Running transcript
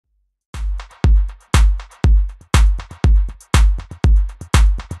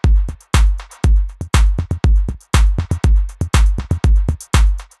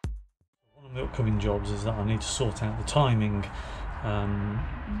jobs is that I need to sort out the timing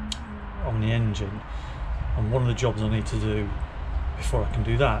on the engine, and one of the jobs I need to do before I can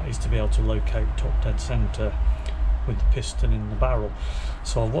do that is to be able to locate top dead centre with the piston in the barrel.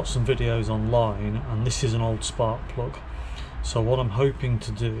 So I've watched some videos online, and this is an old spark plug. So what I'm hoping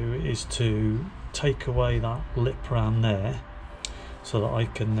to do is to take away that lip around there so that I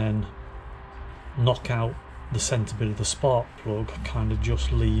can then knock out the centre bit of the spark plug, kind of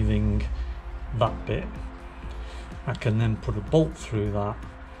just leaving that bit. I can then put a bolt through that,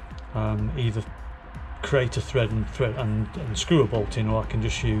 either create a thread and screw a bolt in, or I can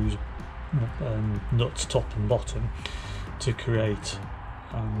just use nuts top and bottom to create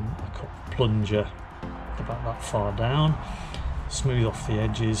a plunger about that far down, smooth off the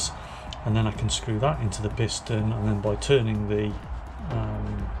edges, and then I can screw that into the piston, and then by turning the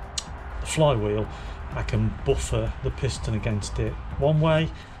flywheel I can buffer the piston against it one way,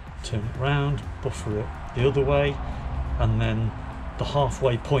 turn it round, buffer it the other way, and then the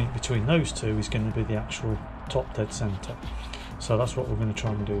halfway point between those two is going to be the actual top dead centre. So that's what we're going to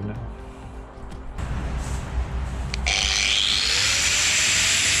try and do now.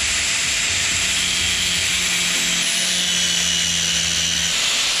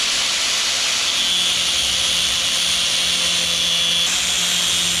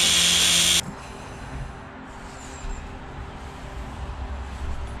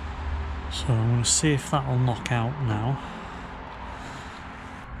 So I'm going to see if that will knock out now.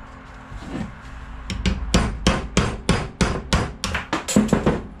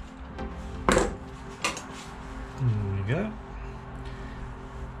 There we go.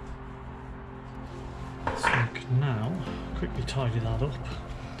 So I can now quickly tidy that up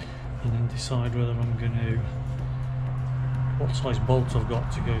and then decide whether I'm going to, what size bolt I've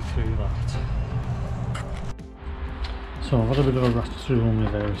got to go through that. So I've had a bit of a rattle through all my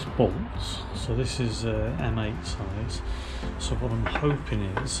various bolts. So this is M8 size. So what I'm hoping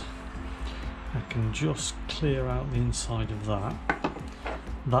is I can just clear out the inside of that.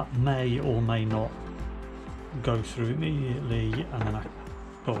 That may or may not go through immediately, and then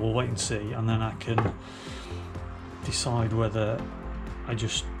but we'll wait and see, and then I can decide whether I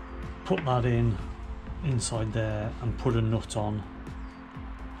just put that in inside there and put a nut on,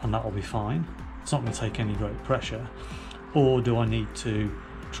 and that'll be fine. It's not going to take any great pressure. Or do I need to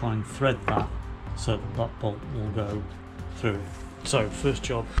try and thread that so that that bolt will go through it? So first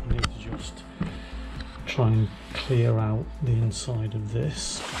job, I need to just try and clear out the inside of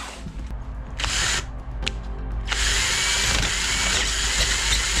this.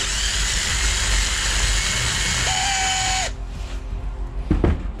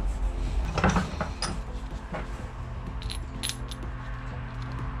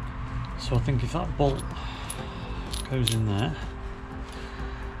 So I think if that bolt goes in there,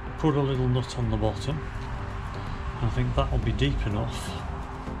 put a little nut on the bottom, and I think that'll be deep enough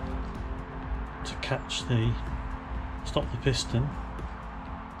to catch stop the piston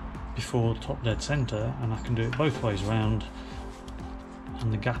before top dead centre, and I can do it both ways around,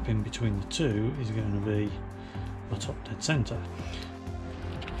 and the gap in between the two is going to be my top dead centre.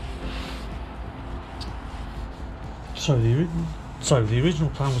 So the original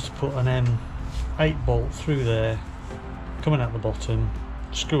plan was to put an M8 bolt through there, coming out the bottom,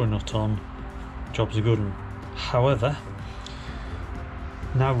 screw a nut on, job's a good one. However,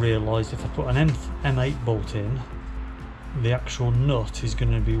 now realise if I put an M8 bolt in, the actual nut is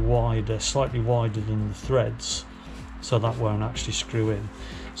going to be wider, slightly wider than the threads, so that won't actually screw in.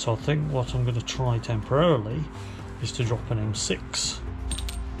 So I think what I'm going to try temporarily is to drop an M6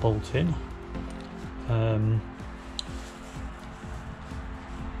 bolt in,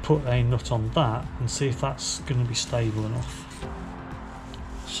 put a nut on that and see if that's going to be stable enough.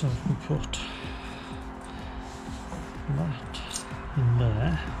 So if we put that in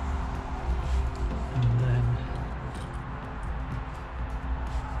there, and then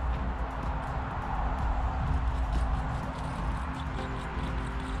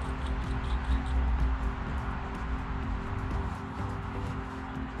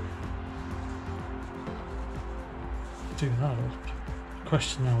do that up. The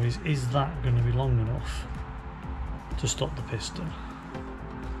question now is that going to be long enough to stop the piston?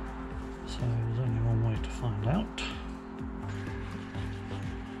 So there's only one way to find out.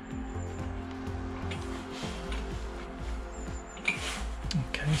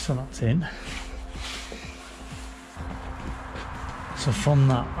 Okay, so that's in. So from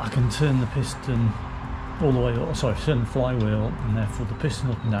that I can turn the piston all the way up, sorry, turn the flywheel, and therefore the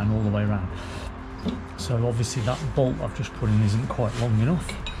piston up and down all the way around. So obviously that bolt I've just put in isn't quite long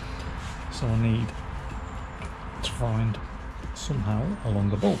enough, so I need to find somehow a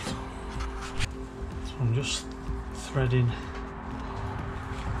longer bolt. I'm just threading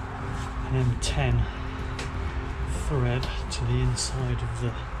an M10 thread to the inside of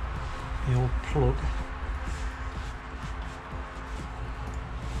the old plug.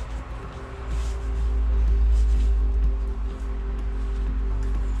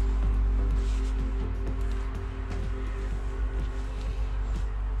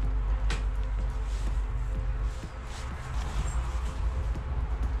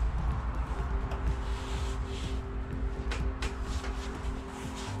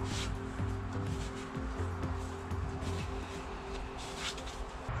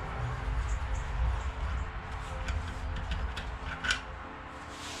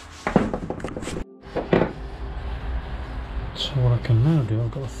 So what I can now do,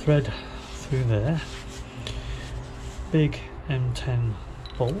 I've got a thread through there, big M10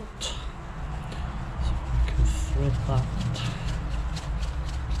 bolt, so I can thread that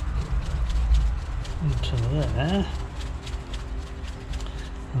into there,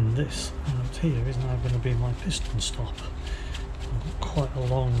 and this out here is now going to be my piston stop. I've got quite a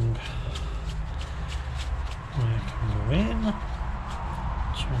long way I can go in,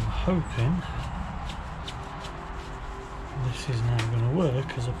 so I'm hoping this is now going to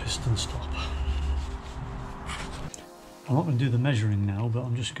work as a piston stop. I'm not going to do the measuring now, but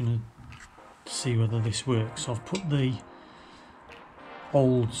I'm just going to see whether this works. So I've put the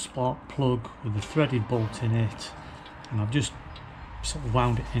old spark plug with the threaded bolt in it, and I've just sort of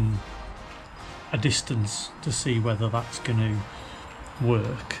wound it in a distance to see whether that's going to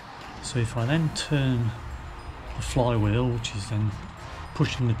work. So if I then turn the flywheel, which is then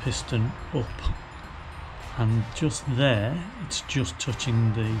pushing the piston up, and just there it's just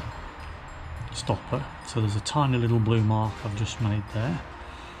touching the stopper, so there's a tiny little blue mark I've just made there.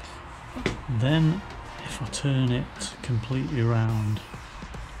 Then if I turn it completely around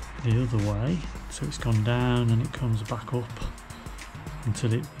the other way, so it's gone down and it comes back up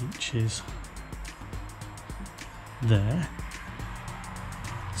until it reaches there,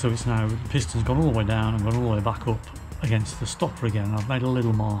 so it's now, the piston's gone all the way down and gone all the way back up against the stopper again. I've made a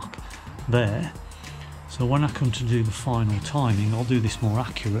little mark there. So when I come to do the final timing, I'll do this more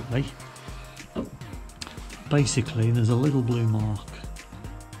accurately. Basically, there's a little blue mark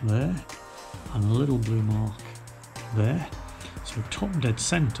there and a little blue mark there. So top dead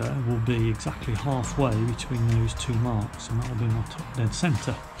centre will be exactly halfway between those two marks, and that will be my top dead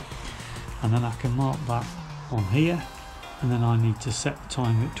centre. And then I can mark that on here, and then I need to set the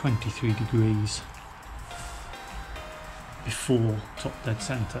time at 23 degrees before top dead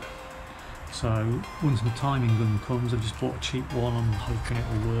centre. So once my timing gun comes, I just bought a cheap one. I'm hoping it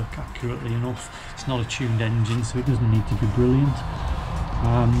will work accurately enough. It's not a tuned engine, so it doesn't need to be brilliant.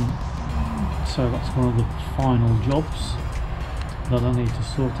 So that's one of the final jobs that I need to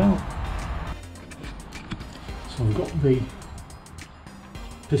sort out. So I've got the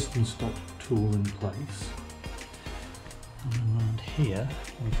piston stop tool in place, and around here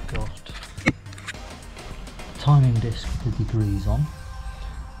we've got a timing disc with the degrees on.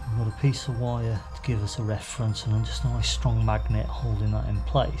 We've got a piece of wire to give us a reference, and just a nice strong magnet holding that in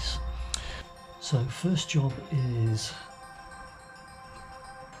place. So first job is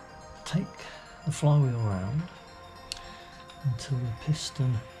take the flywheel around until the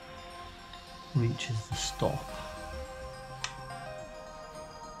piston reaches the stop,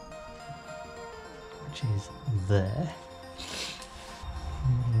 which is there.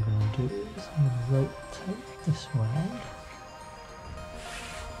 And what I'm going to do is I'm going to rotate this round.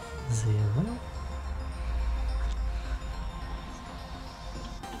 0.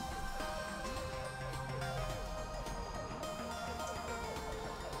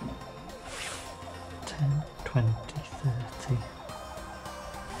 $10, $20, $30.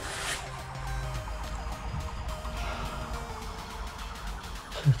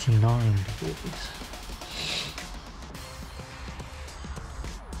 $39 degrees.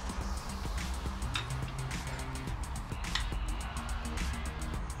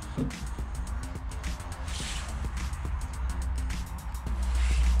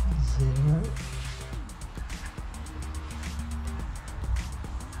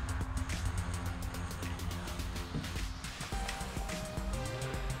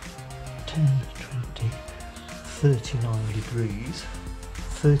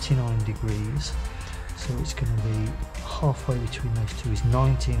 $39, so it's going to be halfway between those two is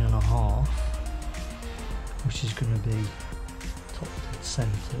 19.5, which is going to be top dead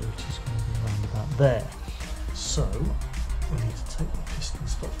centre, which is going to be around about there. So we need to take the piston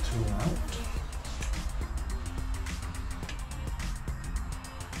stop tool out.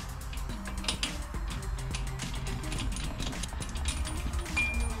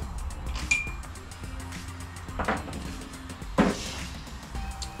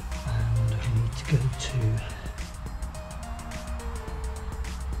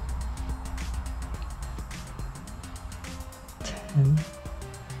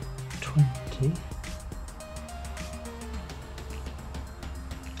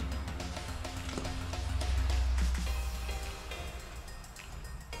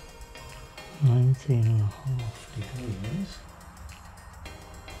 19.5 degrees.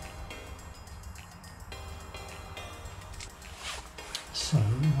 So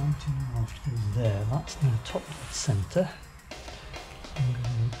 19.5 degrees there, that's now top dead centre.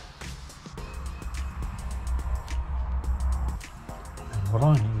 And what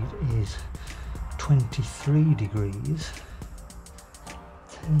I need is 23 degrees,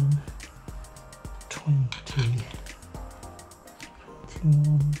 10, 20,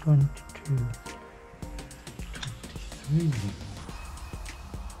 21, 22, 23.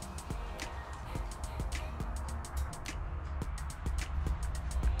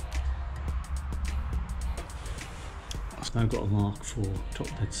 I've now got a mark for top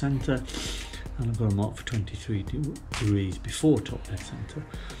dead centre, and I've got a mark for 23 degrees before top dead centre.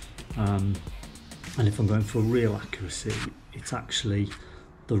 And if I'm going for real accuracy, it's actually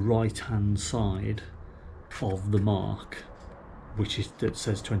the right hand side of the mark that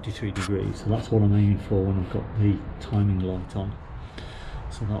says 23 degrees. So that's what I'm aiming for when I've got the timing light on.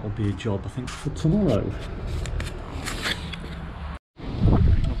 So that'll be a job, I think, for tomorrow.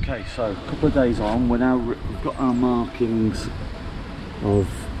 Okay, so a couple of days on, we've got our markings of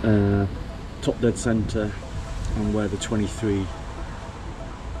top dead centre and where the 23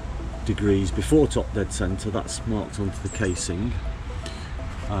 degrees before top dead centre, that's marked onto the casing.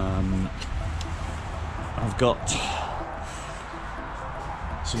 I've got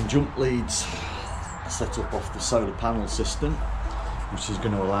some jump leads set up off the solar panel system, which is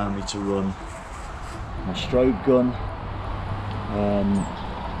going to allow me to run my strobe gun.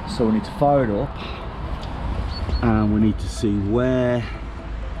 So we need to fire it up, and we need to see where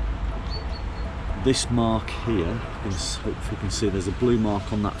this mark here, hopefully you can see there's a blue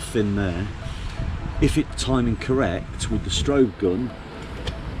mark on that fin there. If it's timing correct with the strobe gun,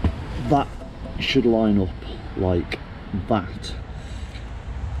 that should line up like that.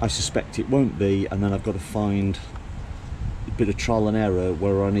 I suspect it won't be, and then I've got to find a bit of trial and error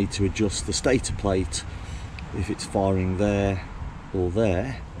where I need to adjust the stator plate if it's firing there or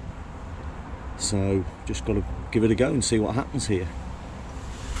there. So just got to give it a go and see what happens here.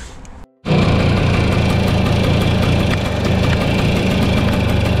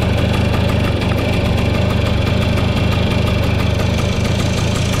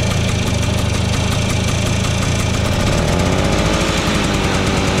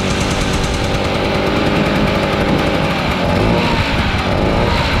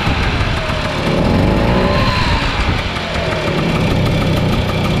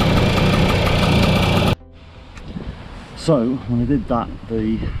 So when I did that,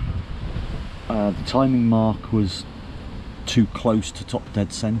 the timing mark was too close to top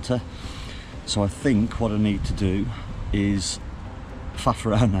dead centre. So I think what I need to do is faff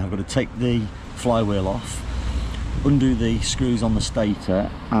around now. I've got to take the flywheel off, undo the screws on the stator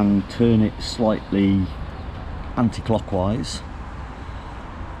and turn it slightly anti-clockwise.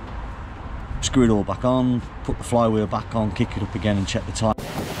 Screw it all back on, put the flywheel back on, kick it up again and check the time.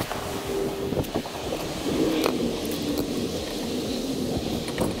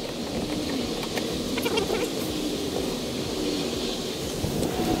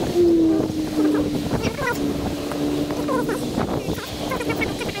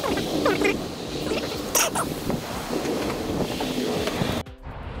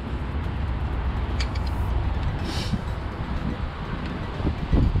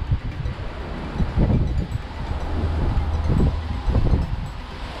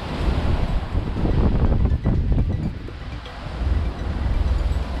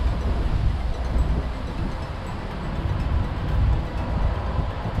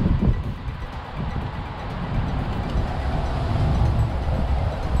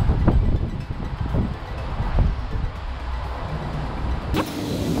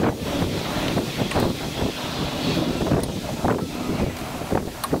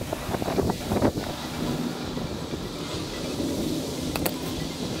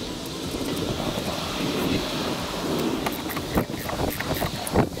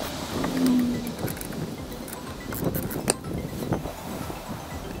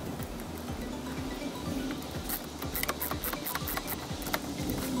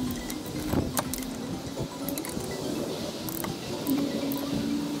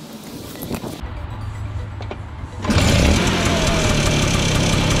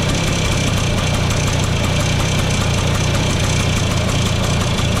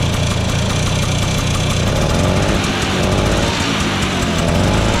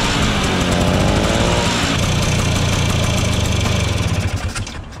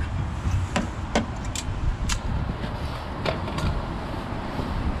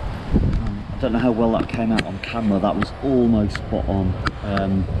 I don't know how well that came out on camera. That was almost spot on.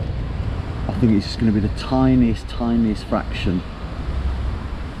 I think it's just going to be the tiniest fraction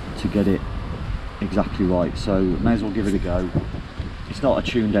to get it exactly right, so may as well give it a go. It's not a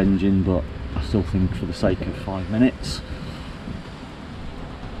tuned engine, but I still think for the sake of 5 minutes.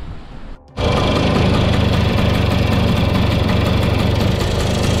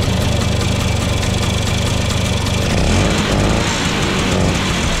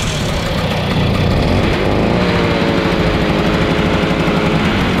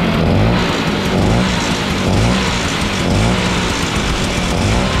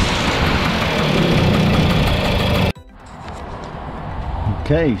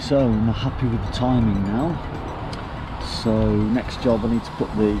 Okay, so I'm happy with the timing now. So next job, I need to put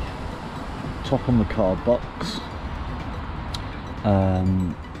the top on the card box,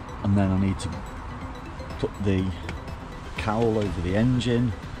 and then I need to put the cowl over the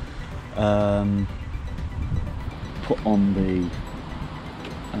engine, put on the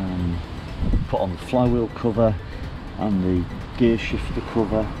flywheel cover and the gear shifter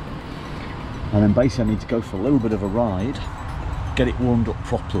cover, and then basically I need to go for a little bit of a ride, get it warmed up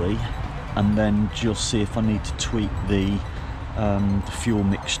properly, and then just see if I need to tweak the fuel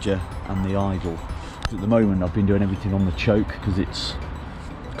mixture and the idle. At the moment I've been doing everything on the choke because it's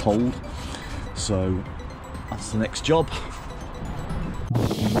cold, so that's the next job.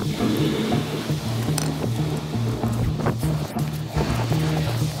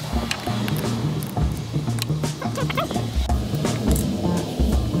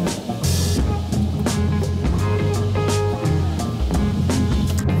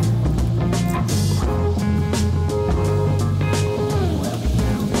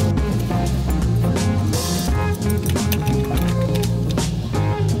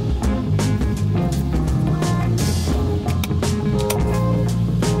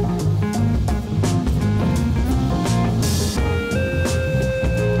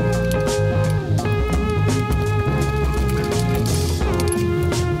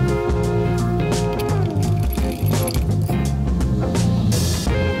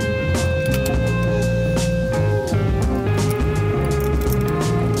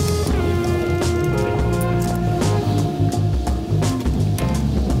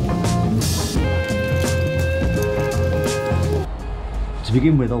 To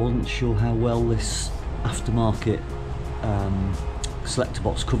begin with, I wasn't sure how well this aftermarket selector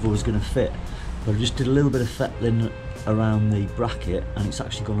box cover was going to fit, but I just did a little bit of fettling around the bracket and it's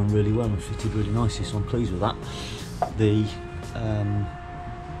actually gone on really well and fitted really nicely, so I'm pleased with that. The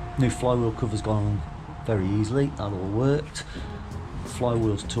new flywheel cover's gone on very easily, that all worked.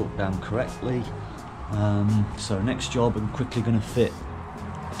 Flywheel's torqued down correctly, so next job I'm quickly going to fit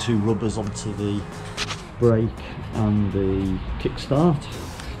 2 rubbers onto the brake and the kickstart.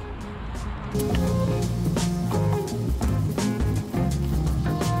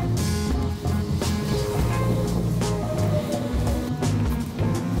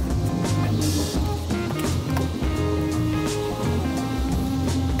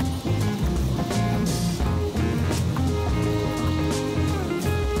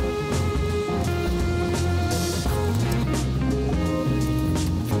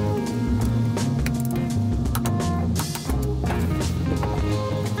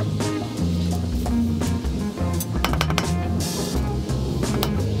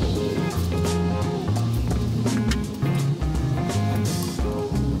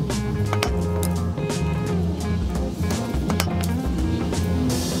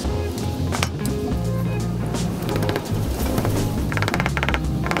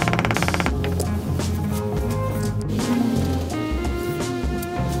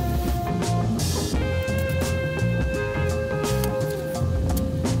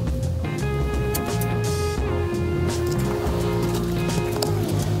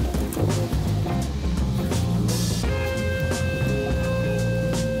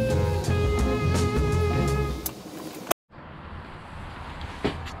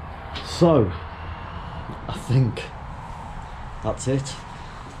 So, I think that's it.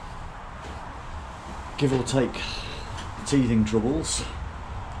 Give or take teething troubles,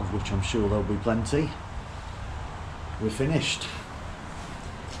 of which I'm sure there'll be plenty. We're finished.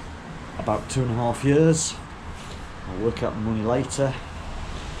 About 2.5 years. I'll work out the money later.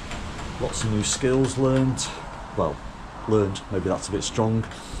 Lots of new skills learned. Well, learned, maybe that's a bit strong.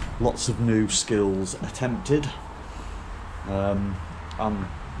 Lots of new skills attempted. I'm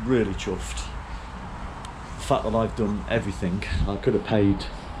really chuffed. The fact that I've done everything, I could have paid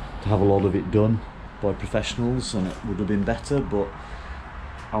to have a lot of it done by professionals and it would have been better, but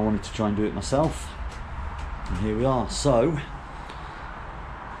I wanted to try and do it myself, and here we are. So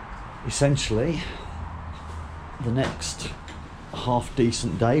essentially the next half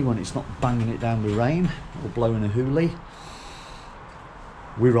decent day when it's not banging it down with rain or blowing a hoolie,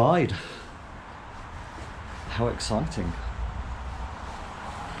 we ride. How exciting.